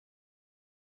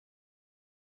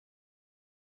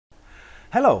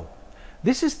Hello,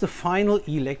 this is the final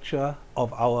e-lecture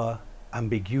of our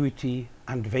Ambiguity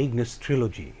and Vagueness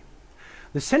trilogy.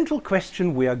 The central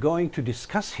question we are going to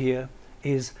discuss here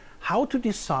is how to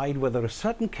decide whether a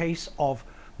certain case of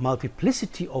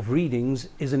multiplicity of readings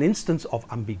is an instance of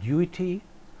ambiguity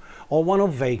or one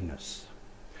of vagueness.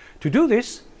 To do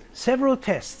this, several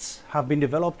tests have been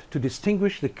developed to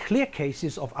distinguish the clear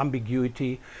cases of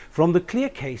ambiguity from the clear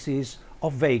cases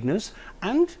of vagueness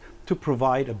and to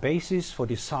provide a basis for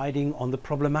deciding on the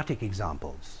problematic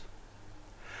examples.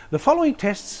 The following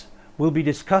tests will be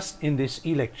discussed in this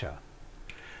e-lecture.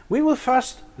 We will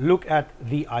first look at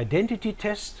the identity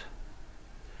test.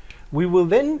 We will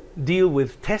then deal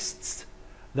with tests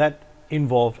that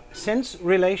involve sense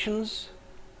relations,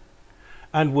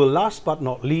 and will last but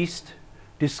not least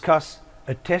discuss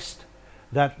a test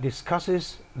that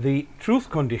discusses the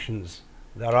truth conditions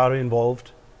that are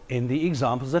involved in the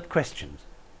examples that questions.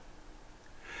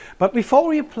 But before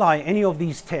we apply any of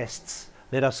these tests,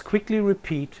 let us quickly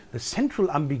repeat the central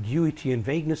ambiguity and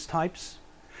vagueness types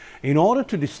in order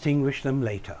to distinguish them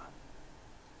later.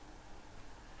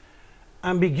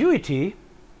 Ambiguity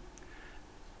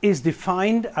is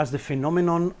defined as the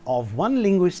phenomenon of one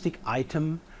linguistic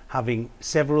item having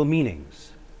several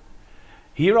meanings.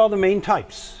 Here are the main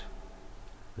types.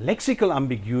 Lexical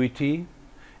ambiguity,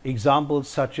 examples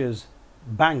such as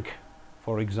bank,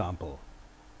 for example.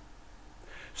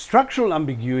 Structural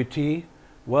ambiguity,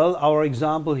 well, our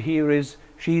example here is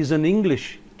she is an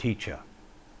English teacher.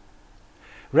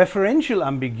 Referential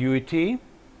ambiguity,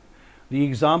 the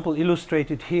example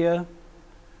illustrated here,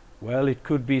 well, it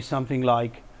could be something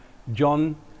like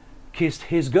John kissed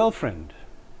his girlfriend.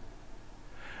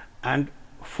 And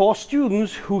 4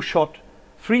 students who shot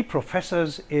 3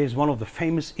 professors is one of the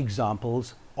famous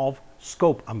examples of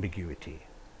scope ambiguity.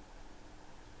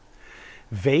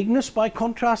 Vagueness, by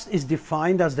contrast, is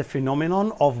defined as the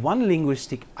phenomenon of one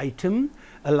linguistic item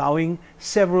allowing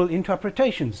several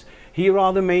interpretations. Here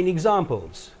are the main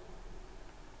examples.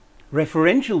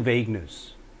 Referential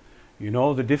vagueness. You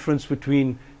know the difference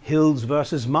between hills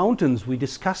versus mountains. We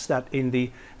discussed that in the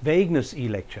vagueness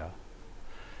e-lecture.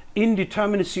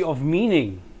 Indeterminacy of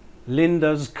meaning.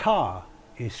 Linda's car.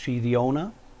 Is she the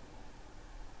owner?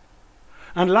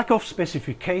 And lack of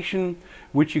specification,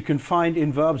 which you can find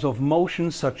in verbs of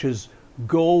motion such as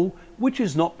go, which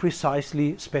is not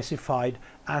precisely specified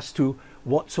as to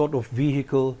what sort of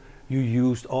vehicle you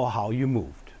used or how you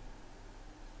moved.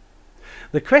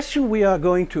 The question we are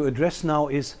going to address now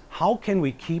is, how can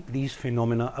we keep these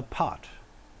phenomena apart?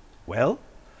 Well,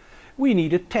 we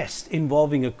need a test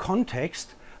involving a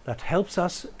context that helps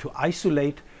us to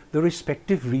isolate the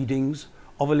respective readings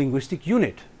of a linguistic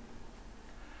unit.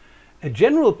 A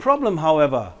general problem,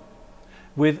 however,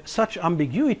 with such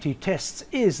ambiguity tests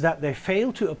is that they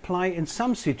fail to apply in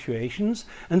some situations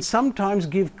and sometimes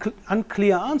give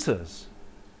unclear answers.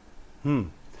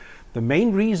 The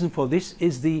main reason for this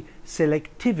is the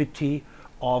selectivity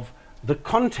of the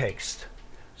context.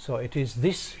 So it is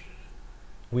this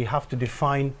we have to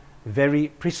define very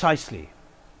precisely.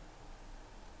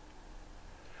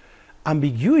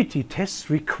 Ambiguity tests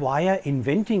require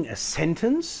inventing a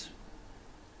sentence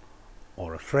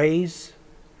or a phrase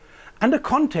and a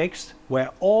context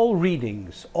where all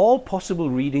readings, all possible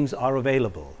readings are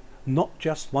available, not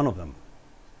just one of them.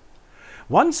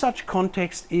 One such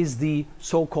context is the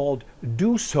so-called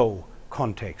do-so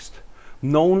context,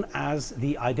 known as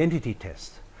the identity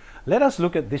test. Let us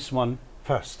look at this one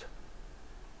first.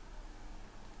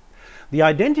 The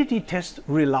identity test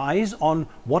relies on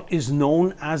what is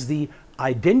known as the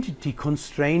identity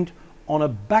constraint on a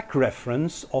back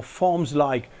reference of forms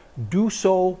like do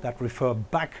so, that refer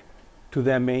back to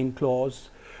their main clause,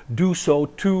 do so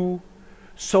too,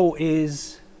 so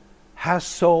is, has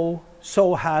so,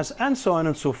 so has, and so on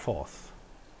and so forth.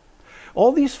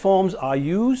 All these forms are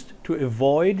used to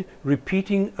avoid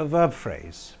repeating a verb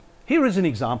phrase. Here is an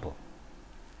example.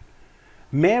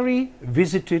 Mary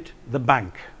visited the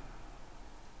bank.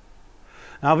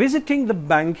 Now, visiting the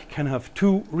bank can have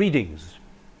 2 readings.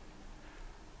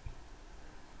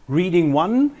 Reading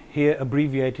 1, here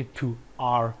abbreviated to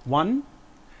R1,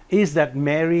 is that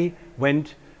Mary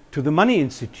went to the Money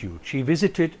Institute. She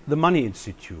visited the Money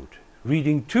Institute.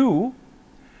 Reading 2,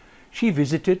 she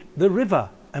visited the river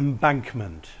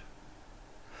embankment.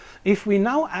 If we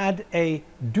now add a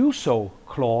do-so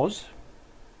clause,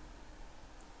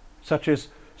 such as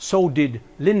so did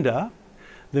Linda,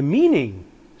 the meaning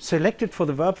selected for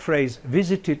the verb phrase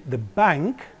visited the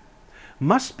bank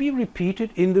must be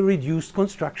repeated in the reduced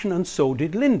construction and so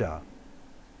did Linda.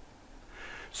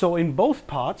 So in both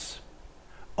parts,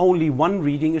 only one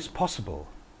reading is possible.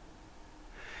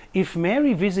 If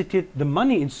Mary visited the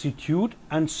Money Institute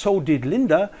and so did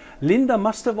Linda, Linda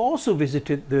must have also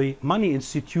visited the Money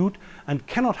Institute and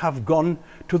cannot have gone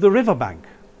to the riverbank.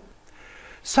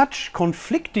 Such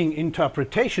conflicting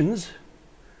interpretations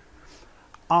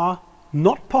are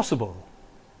not possible.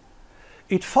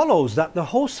 It follows that the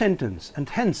whole sentence, and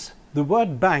hence the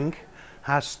word bank,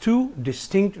 has two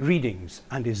distinct readings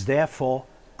and is therefore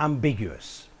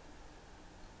ambiguous.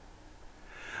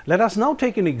 Let us now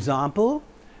take an example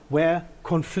where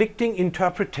conflicting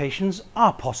interpretations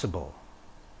are possible.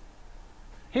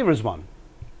 Here is one.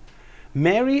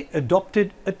 Mary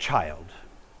adopted a child.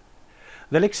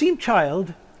 The lexeme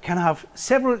child can have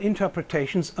several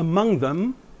interpretations, among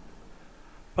them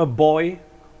a boy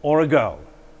or a girl.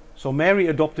 So Mary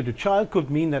adopted a child could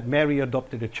mean that Mary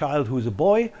adopted a child who's a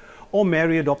boy, or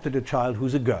Mary adopted a child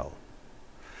who's a girl.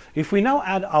 If we now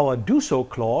add our do so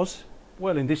clause,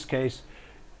 well, in this case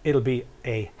it'll be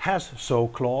a has so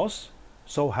clause,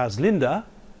 so has Linda.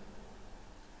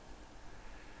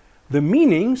 The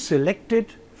meaning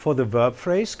selected for the verb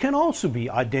phrase can also be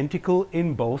identical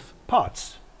in both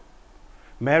parts.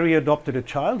 Mary adopted a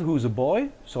child who's a boy,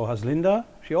 so has Linda.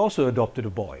 She also adopted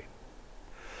a boy.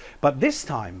 But this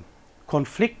time,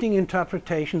 conflicting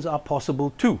interpretations are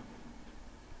possible too.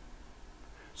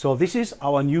 So this is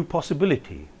our new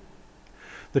possibility.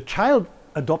 The child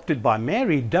adopted by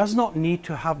Mary does not need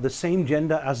to have the same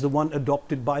gender as the one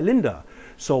adopted by Linda.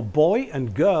 So boy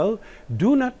and girl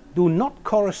do not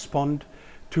correspond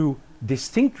to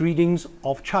distinct readings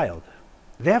of child.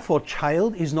 Therefore,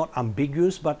 child is not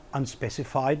ambiguous but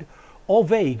unspecified or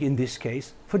vague in this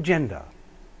case for gender.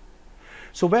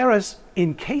 So whereas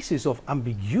in cases of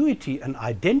ambiguity an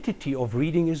identity of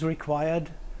reading is required,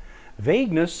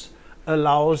 vagueness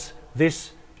allows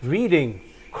this reading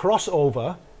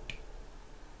crossover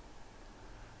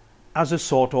as a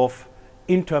sort of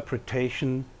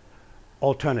interpretation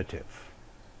alternative.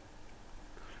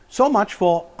 So much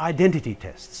for identity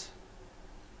tests.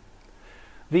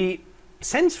 The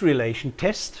sense relation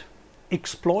test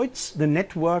exploits the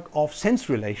network of sense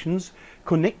relations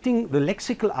connecting the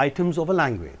lexical items of a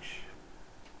language.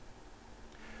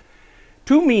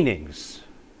 Two meanings,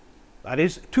 that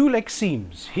is, two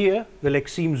lexemes. Here the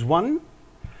lexemes 1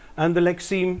 and the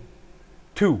lexeme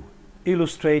 2,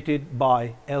 illustrated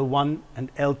by L1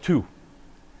 and L2.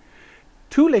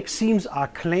 Two lexemes are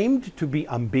claimed to be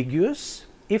ambiguous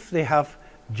if they have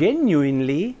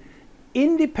genuinely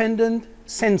independent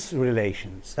sense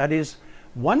relations. That is,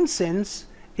 one sense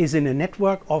is in a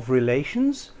network of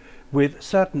relations with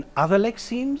certain other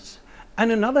lexemes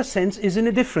and another sense is in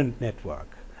a different network,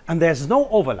 and there's no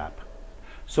overlap.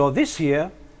 So this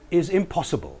here is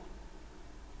impossible.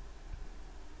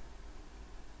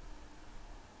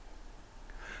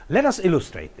 Let us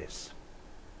illustrate this.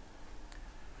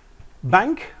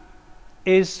 Bank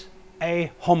is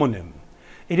a homonym.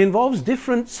 It involves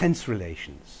different sense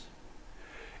relations.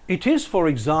 It is, for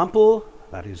example,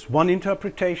 that is one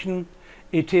interpretation,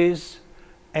 it is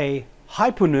a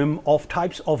hyponym of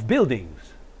types of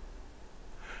buildings.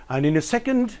 And in a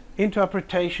second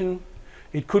interpretation,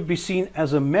 it could be seen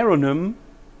as a meronym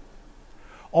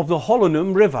of the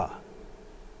holonym river.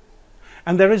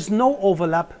 And there is no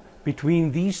overlap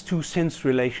between these two sense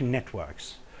relation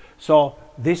networks. So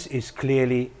this is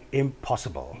clearly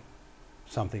impossible,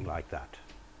 something like that.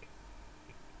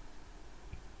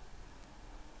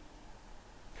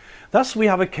 Thus we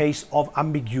have a case of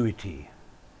ambiguity,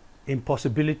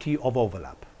 impossibility of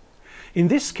overlap. In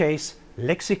this case,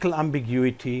 lexical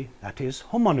ambiguity, that is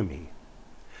homonymy.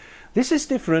 This is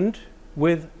different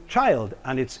with child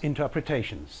and its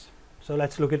interpretations. So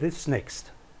let's look at this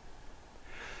next.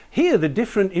 Here the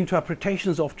different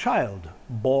interpretations of child,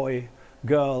 boy,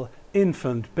 girl,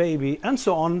 infant, baby, and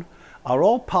so on, are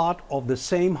all part of the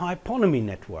same hyponymy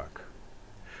network.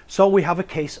 So we have a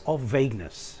case of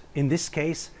vagueness. In this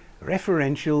case,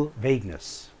 referential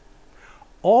vagueness.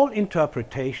 All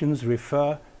interpretations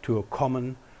refer to a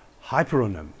common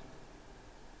hyperonym.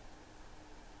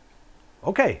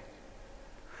 Okay,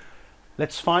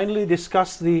 let's finally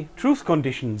discuss the truth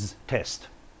conditions test.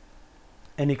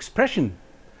 An expression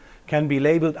can be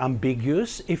labeled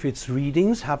ambiguous if its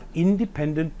readings have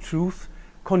independent truth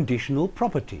conditional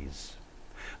properties.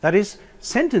 That is,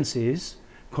 sentences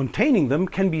containing them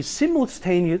can be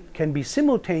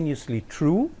simultaneously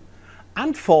true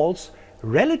and false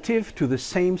relative to the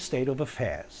same state of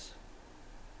affairs.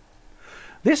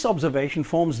 This observation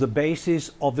forms the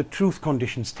basis of the truth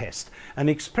conditions test. An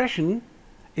expression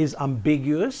is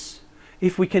ambiguous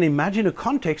if we can imagine a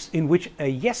context in which a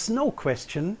yes-no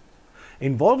question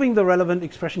involving the relevant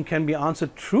expression can be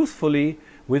answered truthfully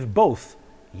with both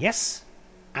yes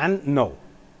and no.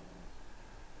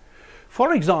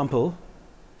 For example,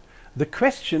 the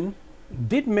question,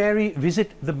 did Mary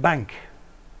visit the bank,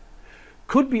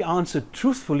 could be answered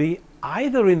truthfully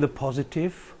either in the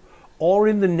positive or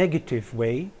in the negative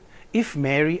way if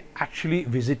Mary actually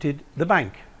visited the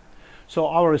bank. So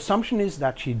our assumption is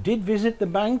that she did visit the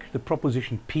bank. The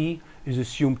proposition P is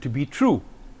assumed to be true.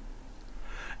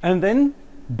 And then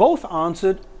both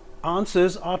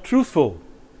answers are truthful.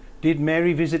 Did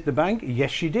Mary visit the bank?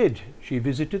 Yes, she did. She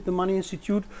visited the Money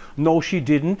Institute. No, she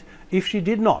didn't, if she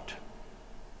did not.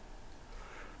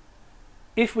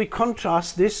 If we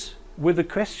contrast this with the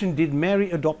question, did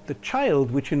Mary adopt the child,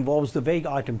 which involves the vague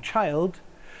item child,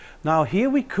 now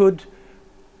here we could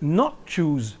not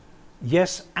choose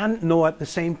yes and no at the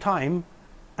same time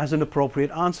as an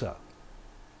appropriate answer.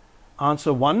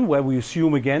 Answer 1, where we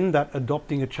assume again that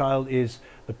adopting a child is,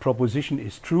 the proposition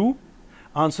is true.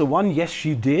 Answer 1, yes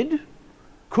she did,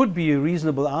 could be a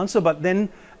reasonable answer, but then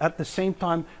at the same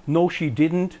time, no she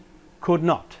didn't, could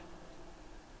not.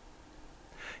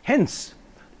 Hence,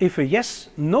 if a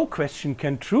yes-no question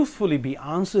can truthfully be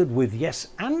answered with yes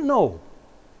and no,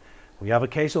 we have a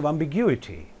case of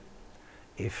ambiguity.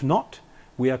 If not,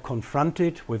 we are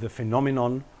confronted with the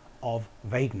phenomenon of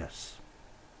vagueness.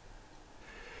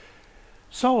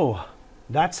 So,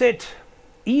 that's it.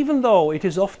 Even though it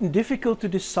is often difficult to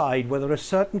decide whether a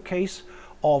certain case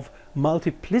of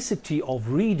multiplicity of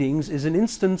readings is an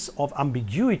instance of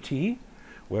ambiguity,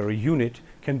 where a unit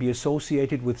can be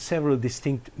associated with several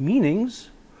distinct meanings,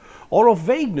 or of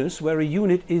vagueness, where a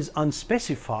unit is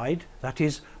unspecified, that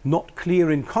is, not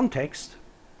clear in context,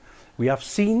 we have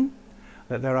seen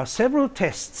that there are several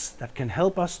tests that can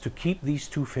help us to keep these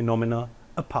two phenomena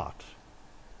apart.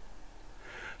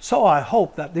 So I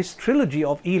hope that this trilogy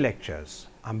of e-lectures,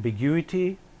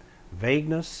 ambiguity,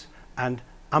 vagueness, and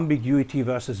ambiguity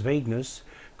versus vagueness,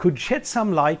 could shed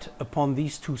some light upon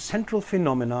these two central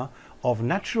phenomena of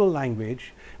natural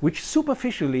language, which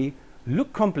superficially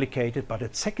look complicated but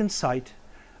at second sight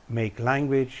make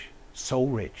language so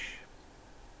rich.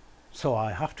 So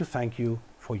I have to thank you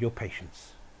for your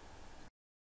patience.